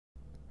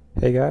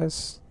Hey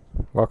guys,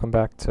 welcome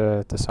back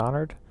to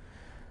Dishonored.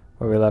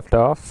 Where we left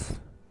off,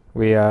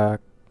 we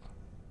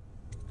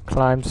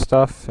climbed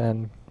stuff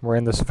and we're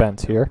in this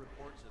vent here.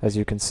 As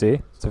you can see,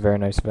 it's a very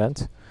nice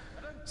vent.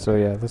 So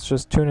yeah, let's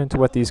just tune into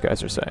what these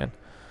guys are saying.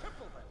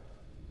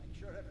 I'm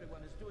sure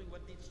everyone is doing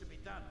what needs to be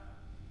done.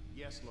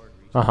 Yes, Lord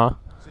Regent. Uh-huh.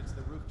 Since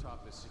the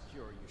rooftop is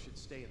secure, you should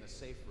stay in the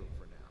safe room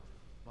for now.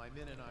 My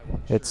men and I will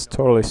It's ensure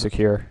totally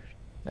secure.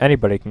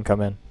 Anybody can come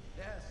in.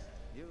 Yes,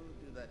 you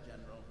do that,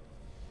 General.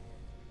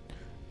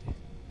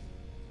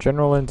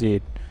 General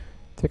indeed.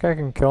 Think I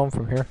can kill him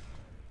from here?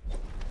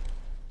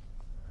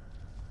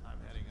 I'm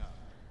heading up.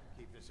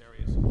 Keep this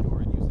area secure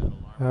and use that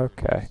alarm.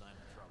 Okay. Sign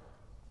of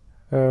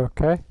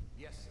trouble. Okay.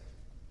 Yes,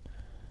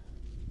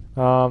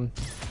 sir.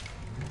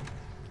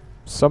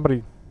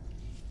 Somebody...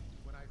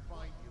 When I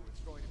find you, it's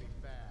going to be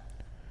bad.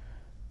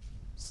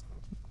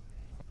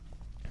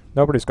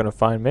 Nobody's gonna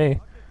find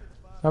me.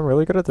 I'm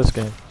really good at this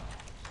game.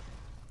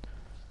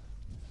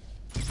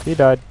 He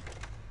died.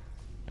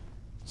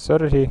 So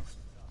did he.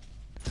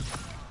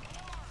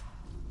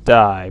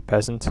 Die,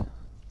 peasant.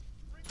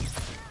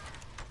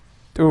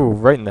 Ooh,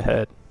 right in the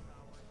head.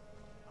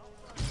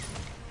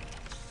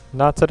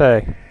 Not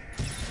today.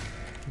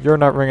 You're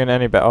not ringing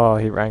any bell. Oh,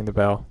 he rang the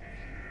bell.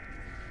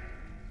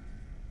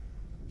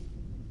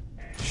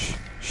 Shh,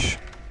 shh.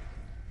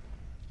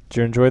 Did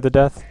you enjoy the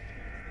death?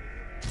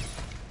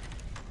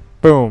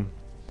 Boom.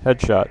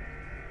 Headshot.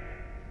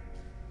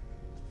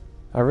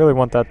 I really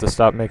want that to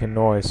stop making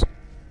noise.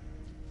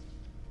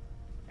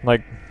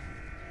 Like,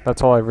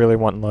 that's all I really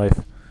want in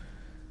life.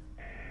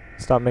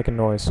 Stop making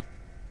noise.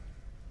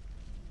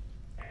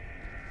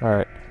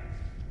 Alright.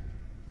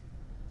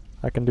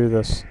 I can do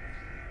this.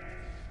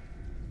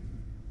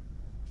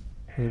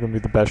 This is gonna be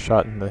the best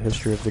shot in the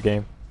history of the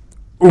game.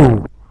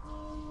 Ooh!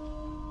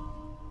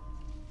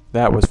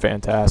 That was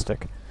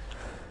fantastic.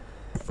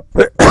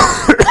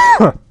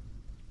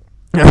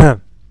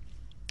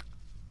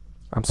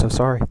 I'm so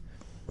sorry.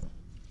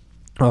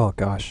 Oh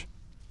gosh.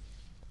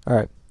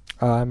 Alright.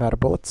 I'm out of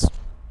bullets.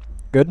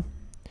 Good.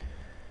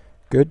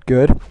 Good,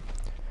 good.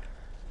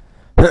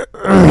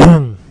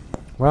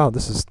 Wow,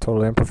 this is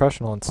totally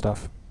unprofessional and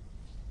stuff.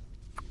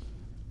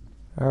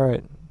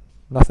 Alright.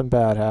 Nothing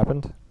bad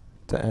happened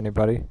to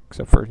anybody,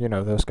 except for, you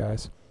know, those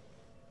guys.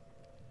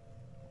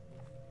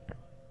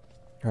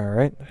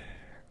 Alright.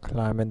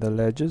 Climbing the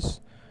ledges.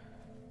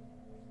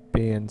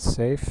 Being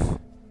safe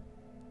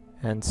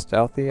and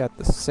stealthy at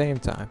the same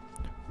time.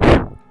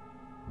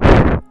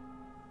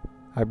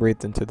 I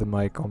breathed into the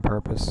mic on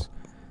purpose.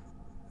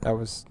 That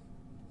was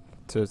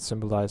to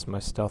symbolize my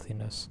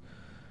stealthiness.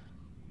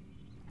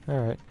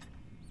 Alright.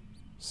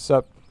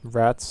 Sup,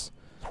 rats?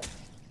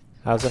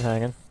 How's it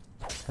hanging?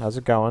 How's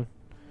it going?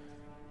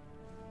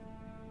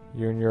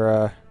 You and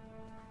your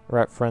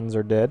rat friends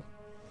are dead.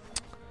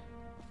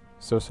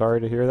 So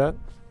sorry to hear that.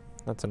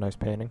 That's a nice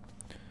painting.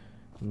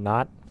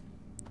 Not.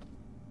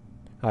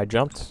 I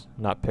jumped,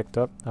 not picked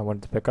up. I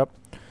wanted to pick up.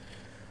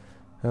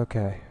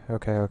 Okay,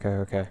 okay, okay,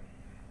 okay.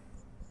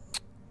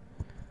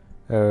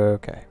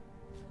 Okay.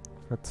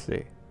 Let's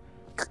see.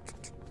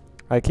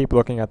 I keep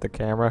looking at the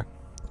camera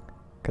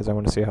because I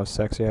want to see how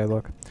sexy I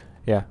look.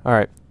 Yeah,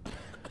 alright.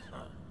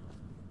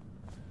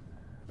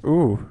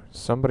 Ooh,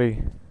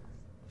 somebody.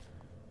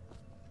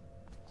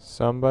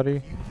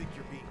 Somebody.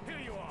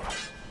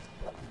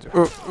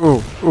 Ooh,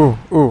 ooh, ooh,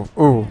 ooh,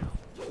 ooh.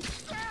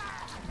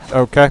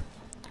 Okay.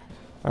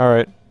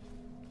 Alright.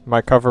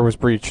 My cover was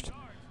breached.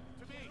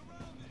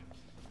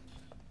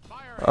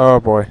 Oh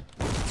boy.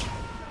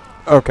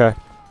 Okay.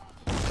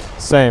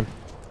 Same.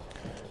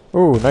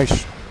 Ooh,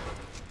 nice.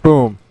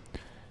 Boom.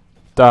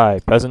 Die,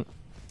 peasant.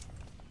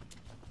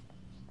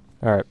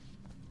 Alright.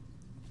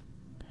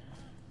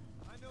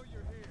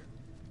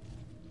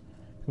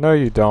 No,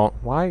 you don't.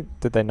 Why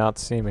did they not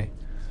see me?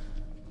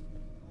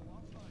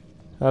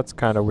 That's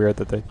kind of weird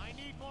that they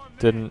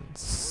didn't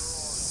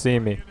see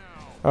me.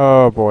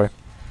 Oh boy.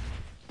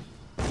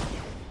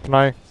 Can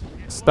I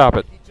stop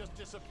it?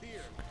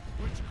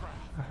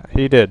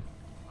 He did.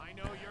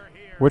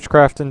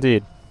 Witchcraft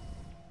indeed.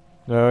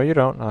 No, you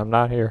don't. I'm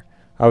not here.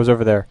 I was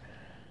over there.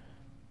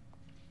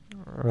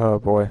 Oh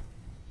boy.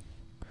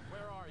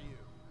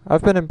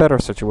 I've been in better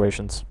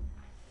situations.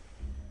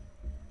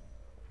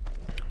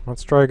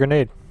 Let's try a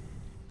grenade.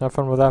 How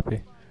fun would that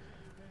be?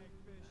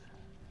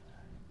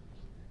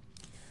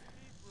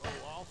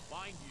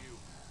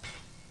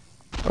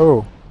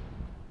 Oh.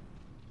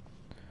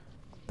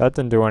 That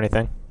didn't do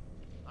anything.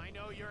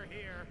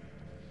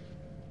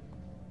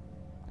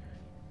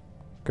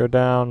 Go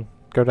down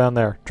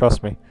there.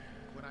 Trust me.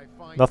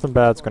 Nothing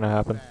bad's gonna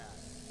happen.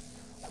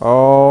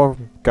 Oh,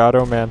 God,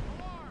 oh man.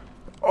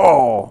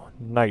 Oh,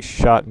 nice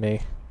shot,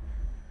 me.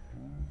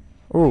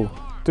 Ooh,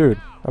 dude,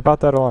 about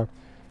that alarm.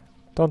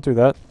 Don't do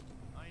that.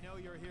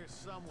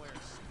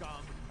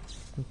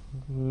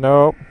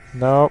 Nope,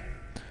 nope.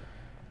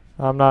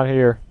 I'm not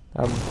here.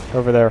 I'm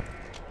over there.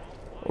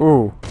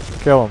 Ooh,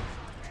 kill him.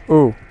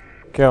 Ooh,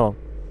 kill him.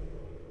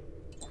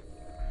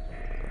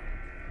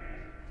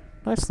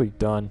 Nicely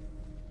done.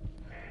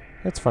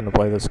 It's fun to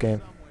play this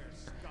game.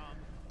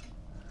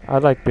 I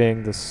like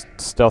being this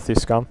stealthy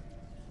scum.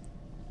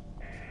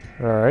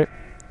 Alright.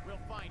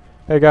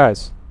 Hey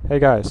guys. Hey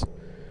guys.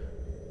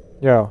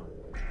 Yo.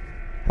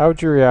 How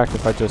would you react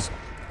if I just...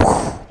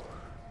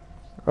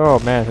 Oh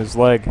man, his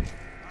leg.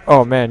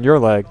 Oh man, your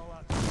leg.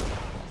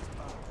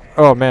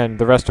 Oh man,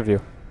 the rest of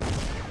you.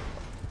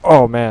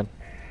 Oh man.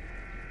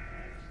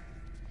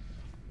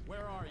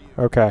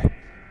 Okay.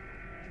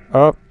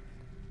 Oh.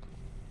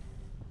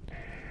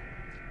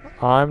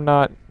 I'm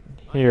not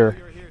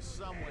here.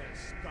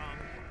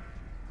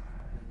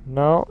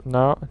 No,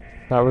 no.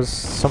 That was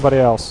somebody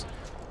else.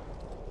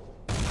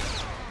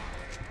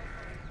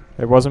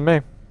 It wasn't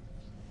me.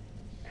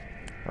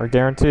 I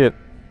guarantee it.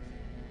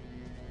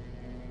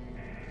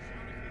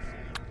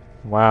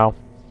 Wow.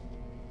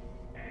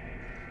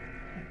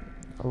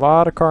 A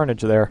lot of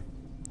carnage there.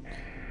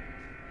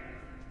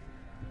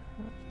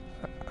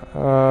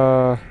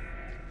 I'm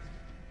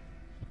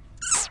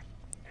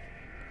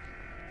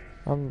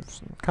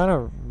kind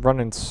of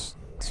running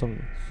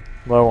some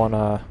low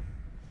on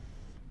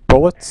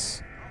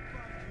bullets,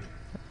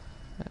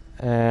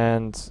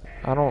 and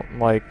I don't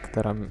like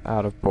that I'm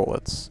out of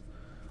bullets.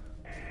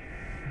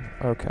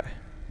 Okay.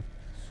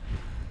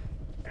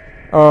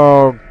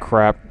 Oh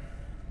crap.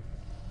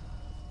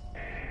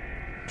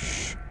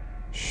 Shh,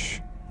 shh,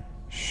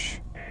 shh,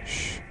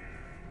 shh,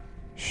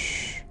 shh,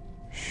 shh.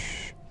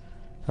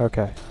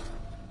 Okay.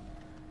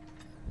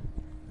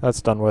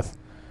 That's done with.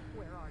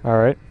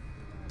 Alright.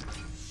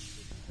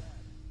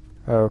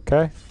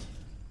 Okay.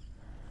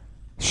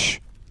 Shh.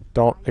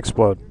 Don't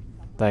explode.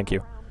 Thank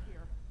you.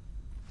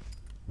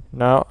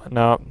 No,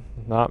 no,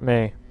 not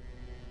me.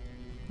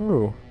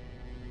 Ooh.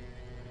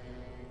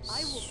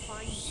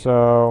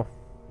 So...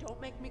 Don't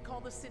make me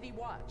call the city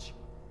watch.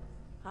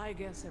 I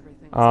guess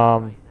everything's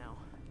right now.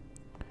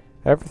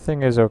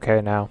 Everything is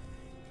okay now.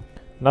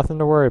 Nothing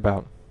to worry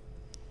about.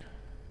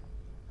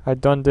 I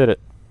done did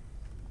it.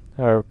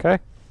 Okay.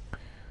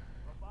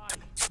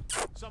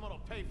 Someone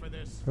will pay for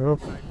this.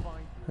 Oop.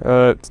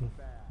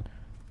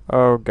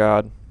 Oh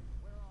god.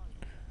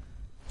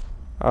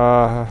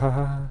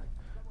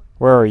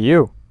 Where are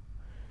you?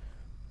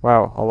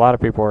 Wow, a lot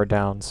of people are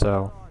down,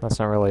 so that's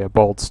not really a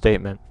bold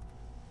statement.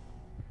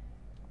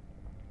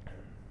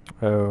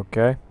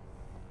 Okay.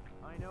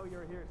 I know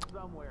you're here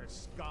somewhere,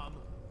 scum.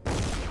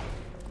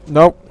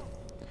 Nope.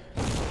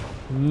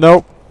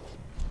 Nope.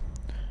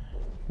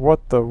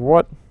 What the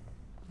what?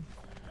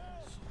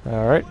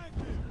 Alright.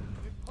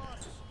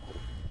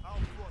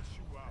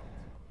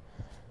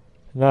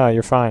 No,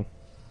 you're fine.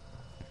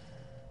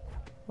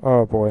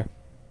 Oh boy.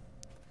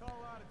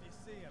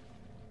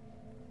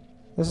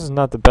 This is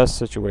not the best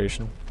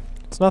situation.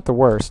 It's not the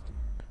worst,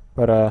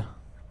 but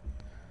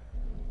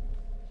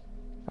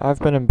I've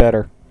been in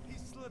better.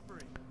 He's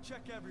slippery.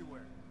 Check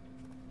everywhere.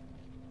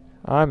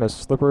 I'm as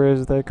slippery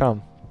as they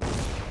come.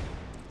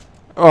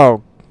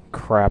 Oh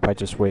crap, I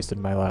just wasted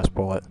my last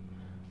bullet.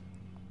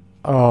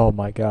 Oh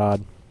my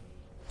god.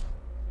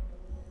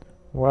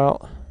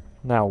 Well,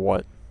 now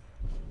what?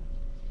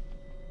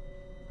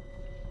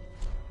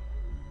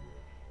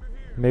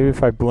 Maybe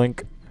if I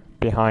blink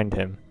behind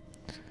him,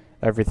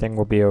 everything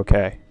will be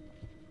okay.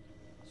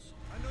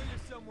 I know you're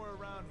somewhere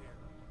around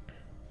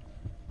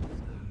here.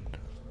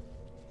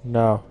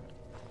 No.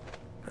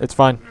 It's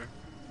fine.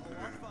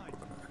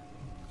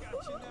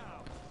 Got you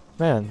now.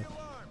 Man.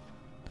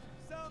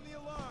 Sound the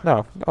alarm.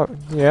 No. Oh,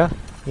 yeah.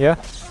 Yeah.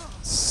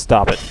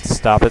 Stop it.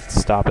 Stop it.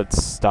 Stop it.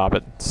 Stop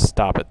it.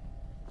 Stop it.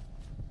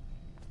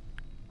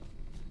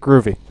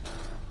 Groovy.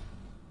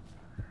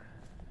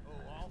 Oh,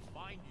 I'll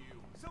find you.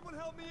 Someone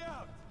help me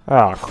out.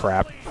 Oh,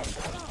 crap.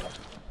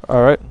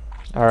 Alright.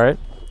 Alright.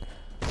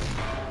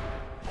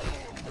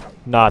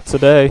 Not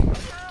today.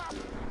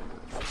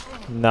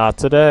 Not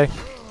today.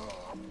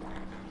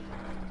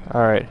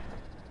 Alright.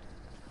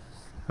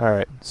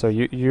 Alright. So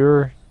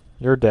you're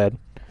dead.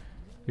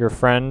 Your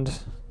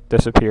friend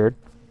disappeared.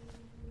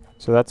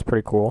 So that's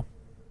pretty cool.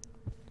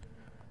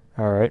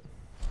 Alright.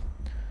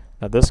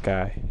 Now this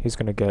guy, he's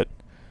gonna get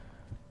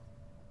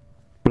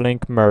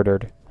blink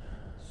murdered.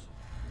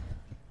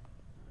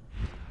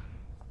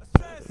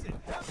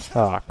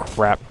 Ah,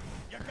 crap.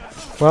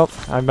 Well,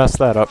 I messed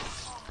that up.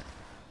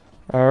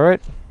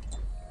 Alright.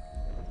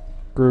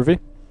 Groovy.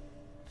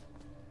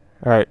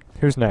 Alright,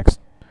 who's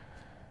next?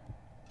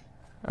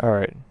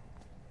 Alright.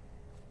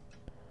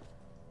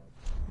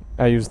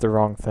 I used the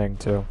wrong thing,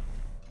 too.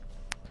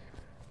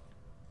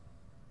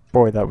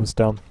 Boy, that was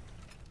dumb.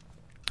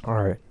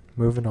 Alright,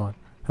 moving on.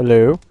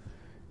 Hello?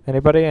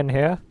 Anybody in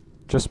here?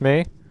 Just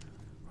me?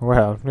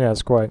 Well,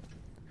 yes, quite.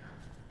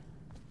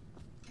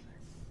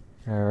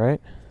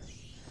 Alright.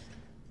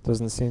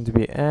 Doesn't seem to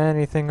be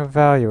anything of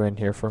value in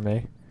here for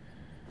me.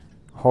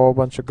 Whole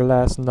bunch of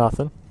glass,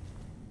 nothing.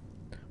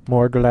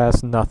 More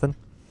glass, nothing.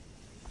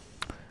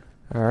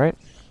 Alright.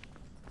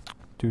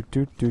 Do.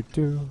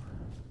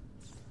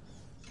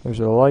 There's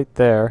a light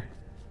there.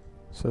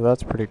 So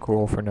that's pretty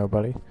cool for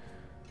nobody.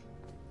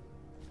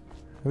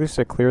 At least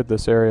I cleared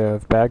this area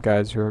of bad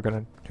guys who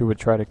would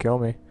try to kill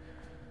me.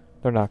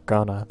 They're not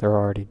gonna. They're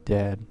already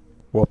dead.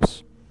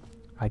 Whoops.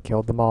 I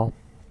killed them all.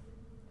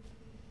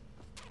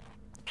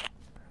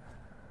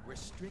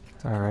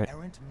 Alright.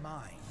 errant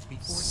minds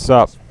before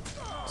Sup.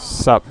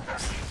 Sup.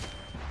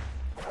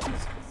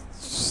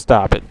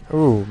 Stop it.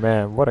 Ooh,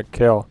 man, what a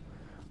kill.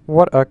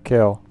 What a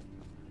kill.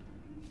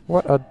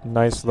 What a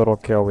nice little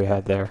kill we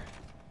had there.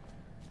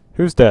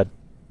 Who's dead?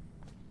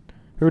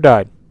 Who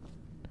died?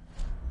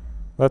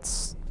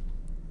 Let's...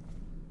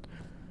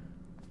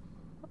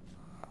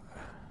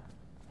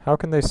 How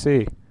can they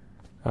see?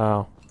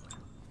 Oh.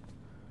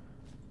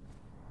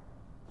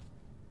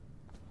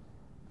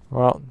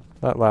 Well,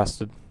 that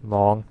lasted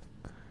long.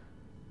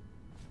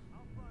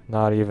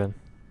 Not even.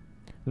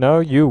 No,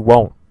 you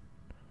won't.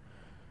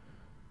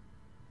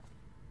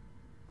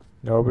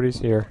 Nobody's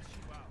here.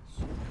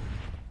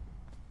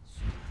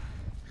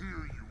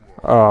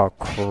 Oh,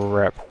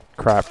 crap.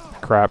 Crap,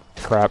 crap,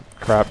 crap,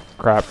 crap,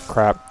 crap,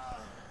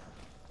 crap.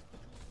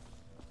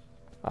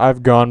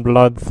 I've gone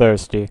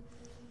bloodthirsty.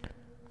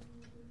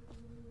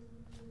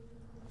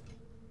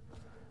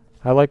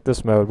 I like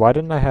this mode. Why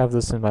didn't I have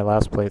this in my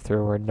last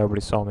playthrough where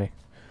nobody saw me?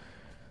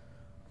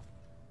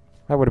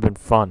 That would have been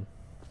fun.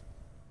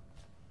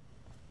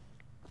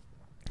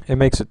 It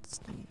makes it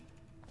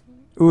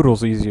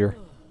oodles easier.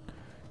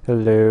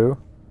 Hello.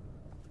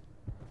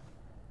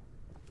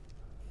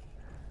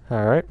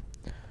 Alright.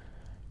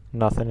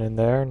 Nothing in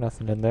there,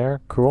 nothing in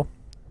there. Cool.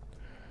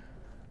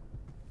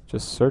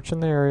 Just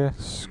searching the area,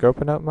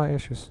 scoping out my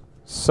issues.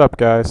 Sup,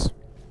 guys?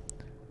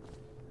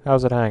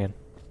 How's it hanging?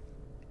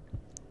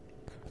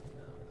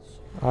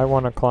 I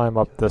want to climb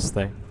up this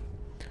thing.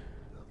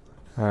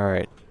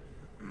 Alright.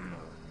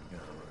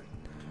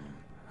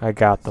 I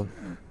got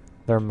them.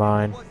 They're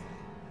mine.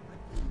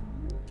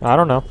 I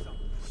don't know.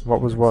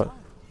 What was what?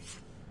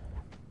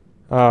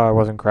 Oh, I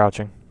wasn't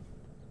crouching.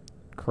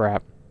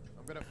 Crap.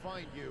 I'm gonna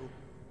find you,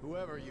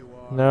 whoever you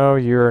are. No,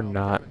 you're I'll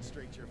not.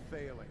 demonstrate your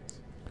failings.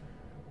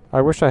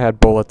 I wish I had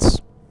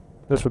bullets.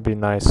 This would be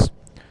nice.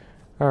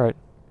 Alright.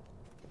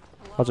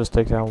 I'll just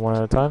take down one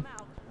at a time.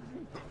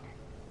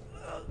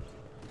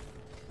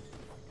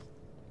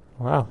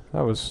 Wow,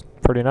 that was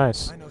pretty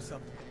nice. I know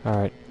something.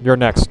 Alright, you're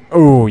next.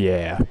 Oh,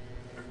 yeah.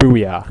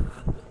 Booyah.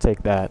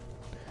 Take that.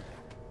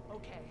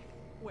 Okay,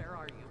 where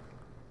are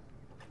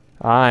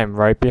you? I'm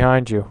right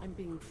behind you. I'm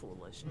being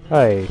foolish.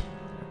 Hey.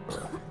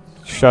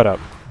 Shut up.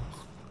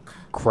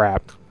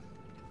 Crap.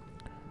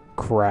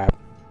 Crap.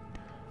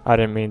 I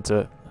didn't mean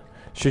to.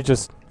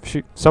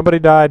 Somebody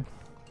died.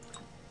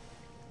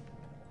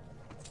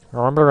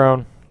 On their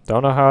own.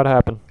 Don't know how it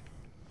happened.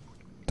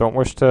 Don't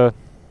wish to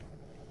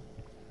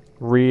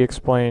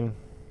re-explain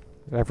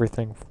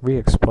everything.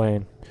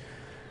 Re-explain.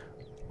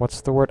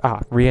 What's the word?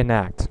 Ah,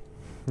 reenact.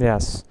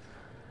 Yes.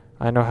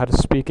 I know how to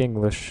speak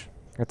English.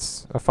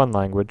 It's a fun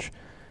language.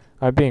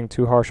 I'm being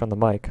too harsh on the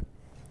mic.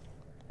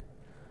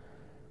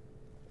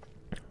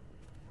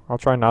 I'll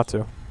try not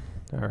to.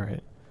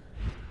 Alright.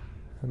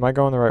 Am I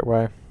going the right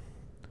way?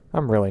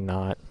 I'm really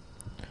not.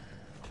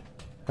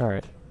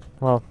 Alright.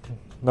 Well,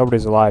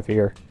 nobody's alive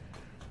here.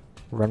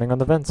 Running on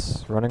the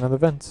vents. Running on the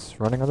vents.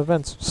 Running on the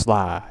vents.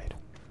 Slide.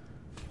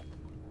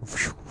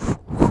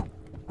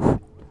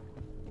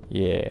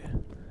 Yeah.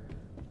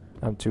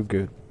 I'm too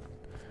good.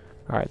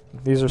 Alright,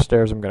 these are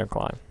stairs I'm gonna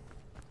climb.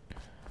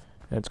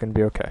 And it's gonna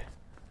be okay.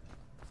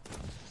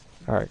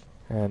 Alright,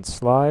 and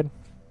slide.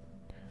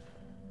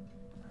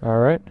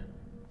 Alright.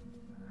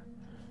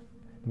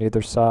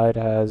 Neither side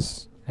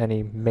has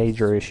any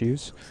major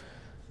issues.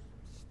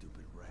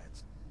 Stupid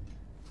rats.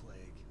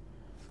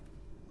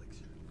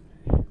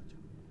 Plague.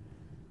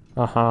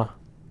 Uh-huh.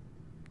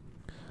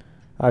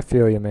 I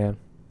feel you, man.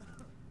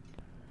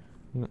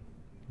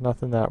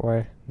 Nothing that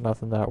way.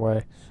 Nothing that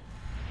way.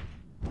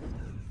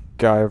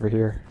 Guy over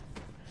here.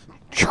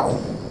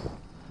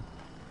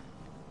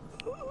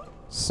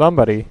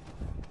 Somebody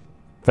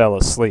fell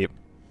asleep.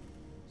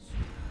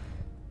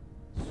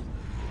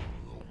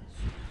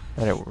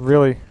 And it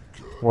really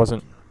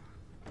wasn't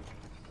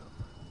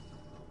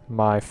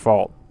my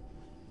fault.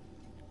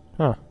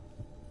 Huh.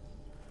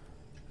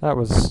 That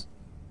was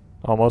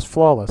almost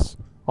flawless.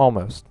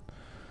 Almost.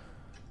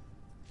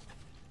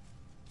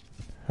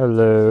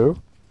 Hello?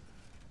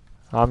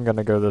 I'm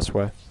gonna go this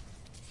way.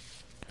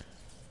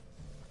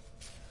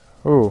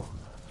 Ooh,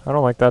 I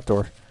don't like that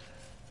door.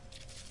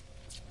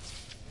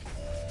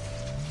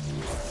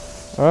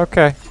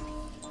 Okay.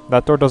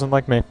 That door doesn't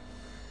like me.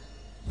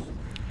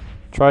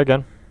 Try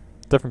again.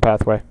 Different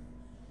pathway.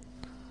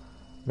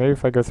 Maybe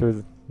if I go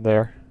through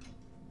there.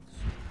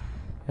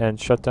 And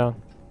shut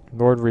down.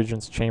 Lord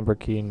Regent's chamber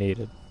key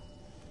needed.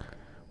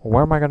 Well,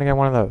 where am I gonna get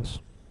one of those?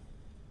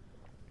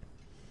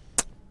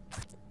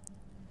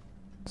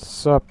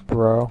 Sup,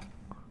 bro?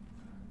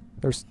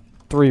 There's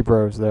 3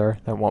 bros there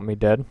that want me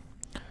dead.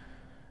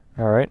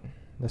 Alright,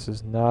 this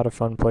is not a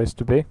fun place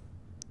to be.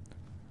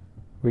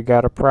 We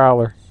got a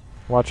prowler.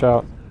 Watch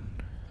out.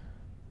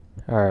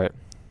 Alright,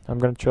 I'm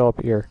gonna chill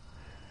up here.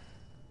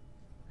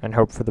 And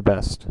hope for the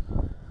best.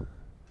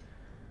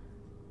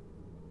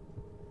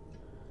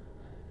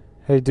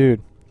 Hey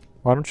dude,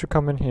 why don't you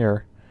come in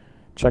here?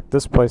 Check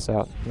this place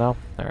out. No?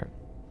 Alright.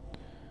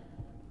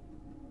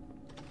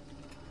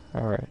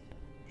 Alright.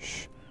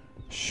 Shh.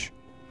 Shh.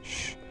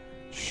 Shh.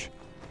 Shh.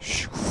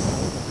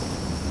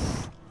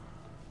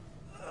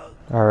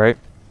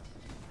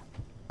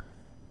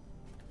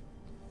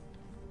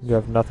 You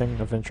have nothing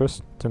of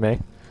interest to me.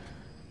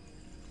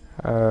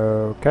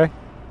 Okay.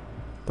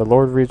 The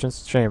Lord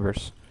Regent's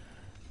Chambers.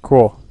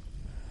 Cool.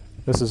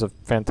 This is a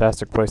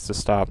fantastic place to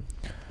stop.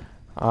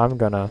 I'm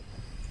gonna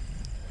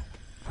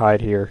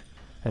hide here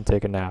and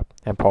take a nap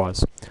and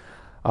pause.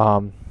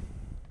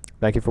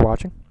 Thank you for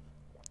watching.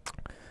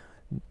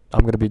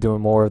 I'm gonna be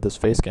doing more of this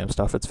face cam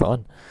stuff. It's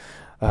fun.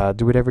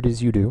 Do whatever it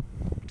is you do.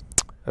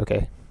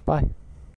 Okay, bye.